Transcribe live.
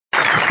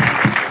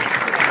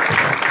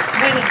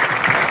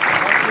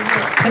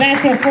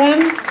Gracias, Juan.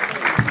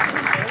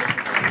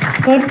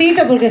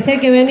 Cortito porque sé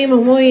que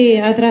venimos muy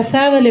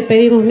atrasados, le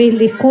pedimos 1000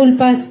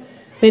 disculpas.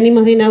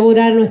 Venimos de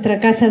inaugurar nuestra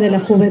Casa de la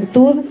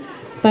Juventud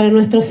para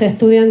nuestros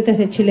estudiantes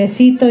de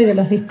Chilecito y de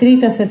los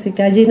distritos, así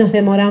que allí nos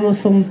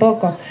demoramos un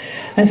poco.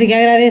 Así que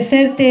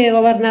agradecerte,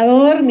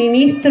 gobernador,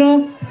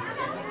 ministro,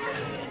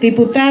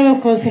 diputados,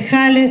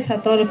 concejales,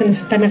 a todos los que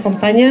nos están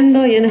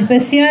acompañando y en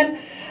especial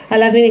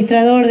al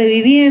administrador de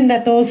vivienda,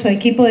 a todo su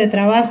equipo de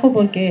trabajo,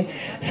 porque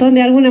son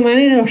de alguna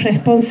manera los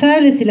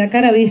responsables y la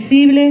cara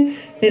visible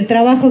del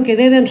trabajo que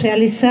deben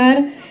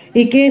realizar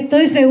y que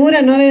estoy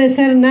segura no debe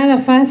ser nada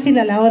fácil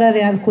a la hora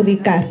de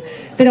adjudicar.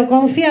 Pero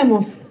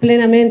confiamos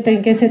plenamente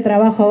en que ese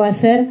trabajo va a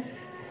ser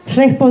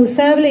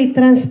responsable y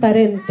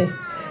transparente,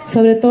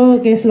 sobre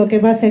todo que es lo que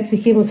más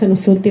exigimos en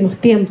los últimos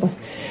tiempos.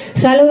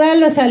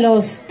 Saludarlos a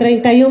los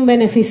 31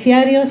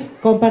 beneficiarios,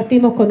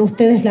 compartimos con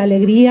ustedes la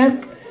alegría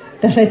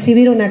de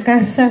recibir una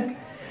casa.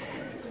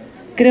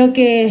 Creo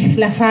que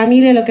la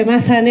familia lo que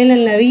más anhela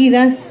en la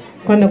vida,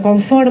 cuando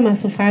conforma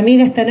su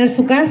familia, es tener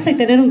su casa y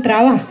tener un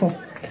trabajo.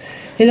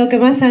 Es lo que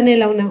más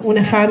anhela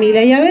una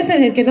familia. Y a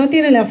veces el que no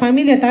tiene la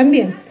familia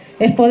también,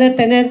 es poder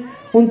tener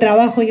un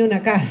trabajo y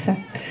una casa.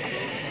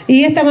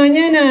 Y esta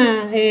mañana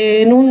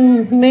en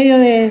un medio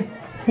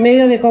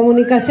de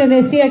comunicación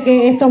decía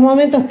que estos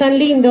momentos tan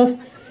lindos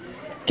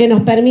que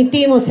nos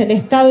permitimos el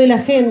Estado y la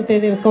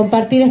gente de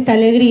compartir esta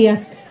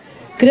alegría,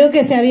 creo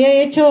que se había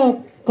hecho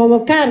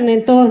como carne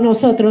en todos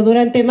nosotros.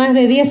 Durante más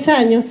de 10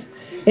 años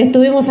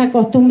estuvimos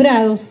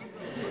acostumbrados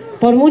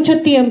por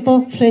mucho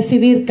tiempo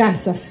recibir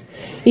casas.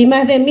 Y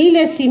más de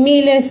miles y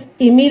miles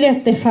y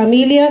miles de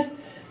familias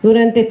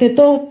durante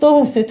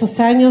todos estos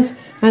años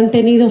han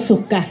tenido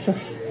sus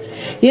casas.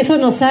 Y eso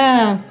nos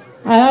ha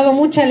dado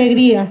mucha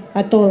alegría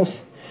a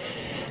todos.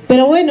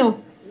 Pero bueno,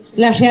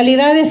 la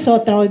realidad es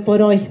otra hoy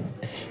por hoy.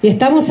 Y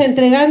estamos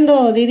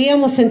entregando,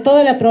 diríamos, en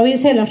toda la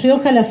provincia de La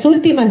Rioja las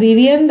últimas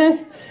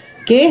viviendas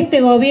que este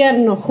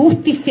gobierno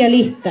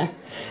justicialista,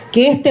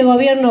 que este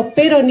gobierno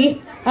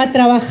peronista ha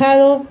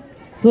trabajado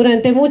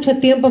durante mucho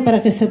tiempo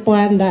para que se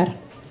puedan dar.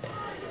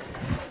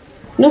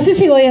 No sé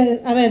si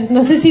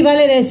no sé si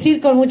vale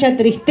decir con mucha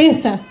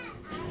tristeza,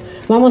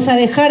 vamos a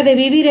dejar de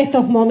vivir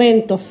estos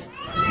momentos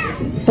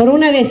por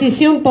una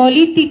decisión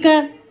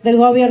política del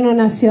gobierno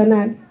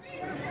nacional,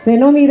 de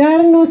no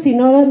mirarnos y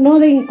no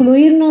de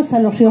incluirnos a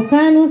los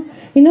riojanos,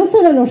 y no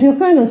solo a los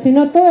riojanos,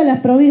 sino a todas las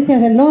provincias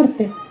del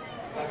norte,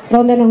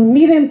 donde nos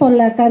miden por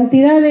la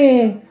cantidad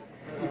de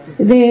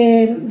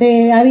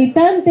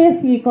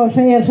habitantes y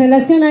en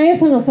relación a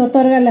eso nos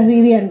otorgan las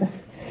viviendas.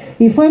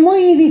 Y fue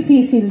muy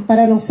difícil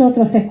para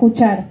nosotros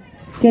escuchar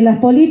que las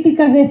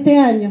políticas de este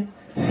año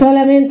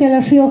solamente a La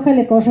Rioja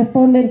le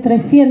corresponden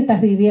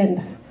 300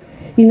 viviendas.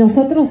 Y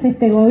nosotros,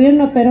 este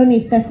gobierno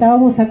peronista,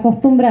 estábamos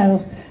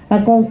acostumbrados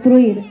a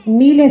construir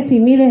miles y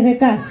miles de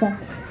casas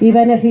y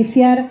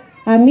beneficiar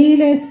a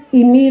miles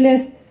y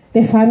miles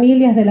de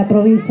familias de la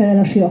provincia de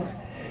La Rioja.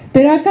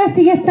 Pero acá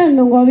sigue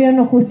estando un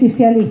gobierno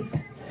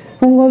justicialista,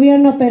 un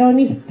gobierno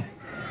peronista,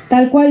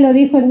 tal cual lo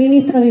dijo el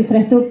ministro de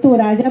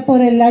Infraestructura allá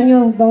por el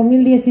año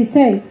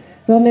 2016,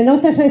 donde no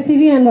se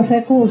recibían los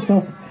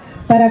recursos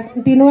para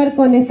continuar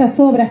con estas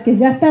obras que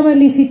ya estaban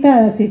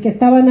licitadas y que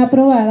estaban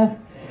aprobadas.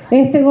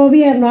 Este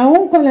gobierno,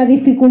 aún con la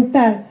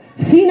dificultad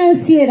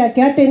financiera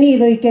que ha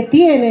tenido y que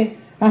tiene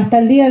hasta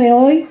el día de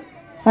hoy,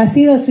 ha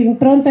sido su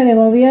impronta de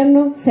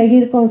gobierno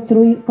seguir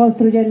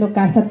construyendo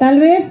casas.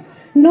 Tal vez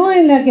no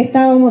en la que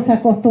estábamos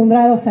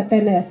acostumbrados a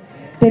tener,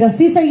 pero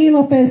sí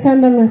seguimos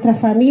pensando en nuestras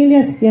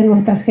familias y en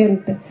nuestra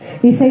gente.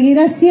 Y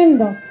seguirá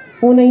siendo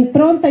una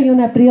impronta y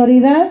una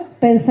prioridad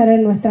pensar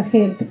en nuestra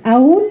gente,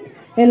 aún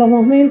en los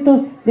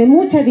momentos de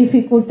mucha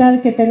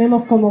dificultad que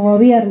tenemos como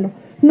gobierno.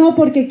 No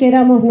porque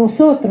queramos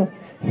nosotros,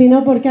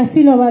 sino porque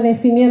así lo va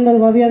definiendo el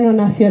gobierno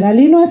nacional.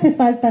 Y no hace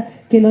falta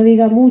que lo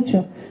diga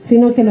mucho,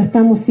 sino que lo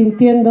estamos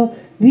sintiendo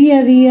día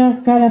a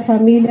día, cada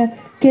familia,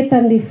 qué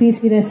tan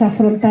difícil es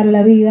afrontar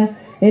la vida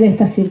en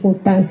estas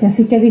circunstancias.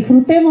 Así que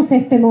disfrutemos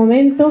este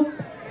momento.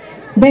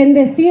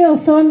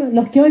 Bendecidos son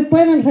los que hoy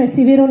pueden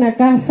recibir una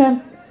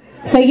casa.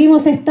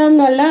 Seguimos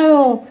estando al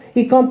lado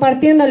y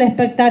compartiendo la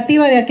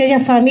expectativa de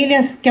aquellas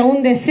familias que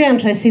aún desean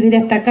recibir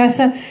esta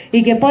casa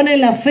y que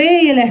ponen la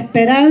fe y la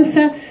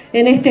esperanza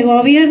en este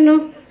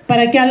gobierno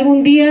para que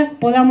algún día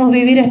podamos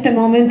vivir este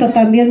momento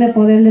también de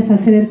poderles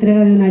hacer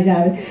entrega de una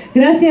llave.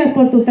 Gracias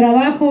por tu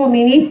trabajo,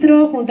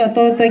 ministro, junto a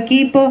todo tu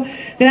equipo.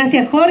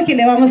 Gracias, Jorge.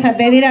 Le vamos a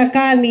pedir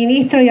acá al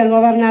ministro y al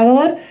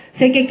gobernador.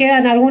 Sé que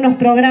quedan algunos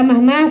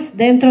programas más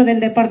dentro del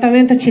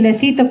departamento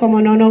Chilecito,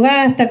 como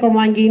Nonogasta, como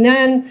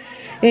Anguinán,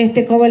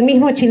 como el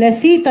mismo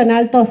Chilecito, en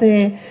Altos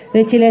de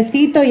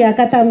Chilecito, y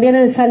acá también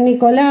en San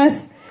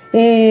Nicolás,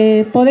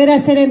 poder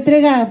hacer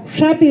entrega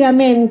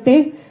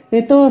rápidamente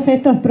de todos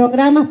estos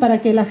programas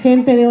para que la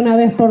gente de una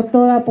vez por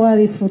todas pueda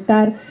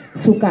disfrutar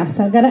su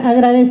casa.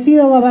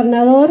 Agradecido,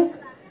 gobernador,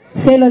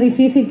 sé lo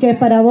difícil que es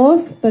para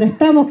vos, pero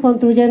estamos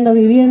construyendo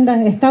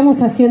viviendas,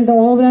 estamos haciendo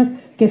obras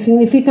que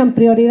significan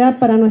prioridad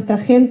para nuestra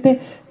gente,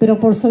 pero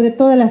por sobre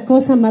todas las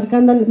cosas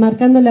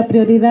marcando la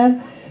prioridad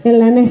en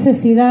la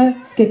necesidad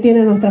que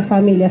tiene nuestra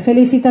familia.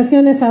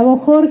 Felicitaciones a vos,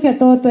 Jorge, a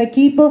todo tu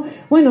equipo,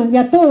 bueno, y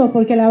a todos,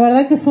 porque la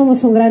verdad que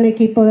somos un gran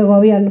equipo de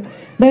gobierno.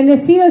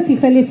 Bendecidos y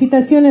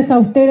felicitaciones a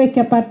ustedes,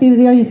 que a partir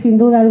de hoy, sin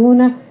duda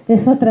alguna,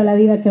 es otra la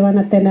vida que van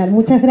a tener.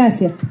 Muchas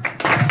gracias.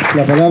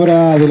 La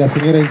palabra de la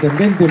señora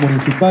Intendente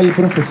Municipal,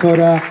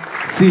 profesora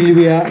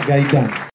Silvia Gaitán.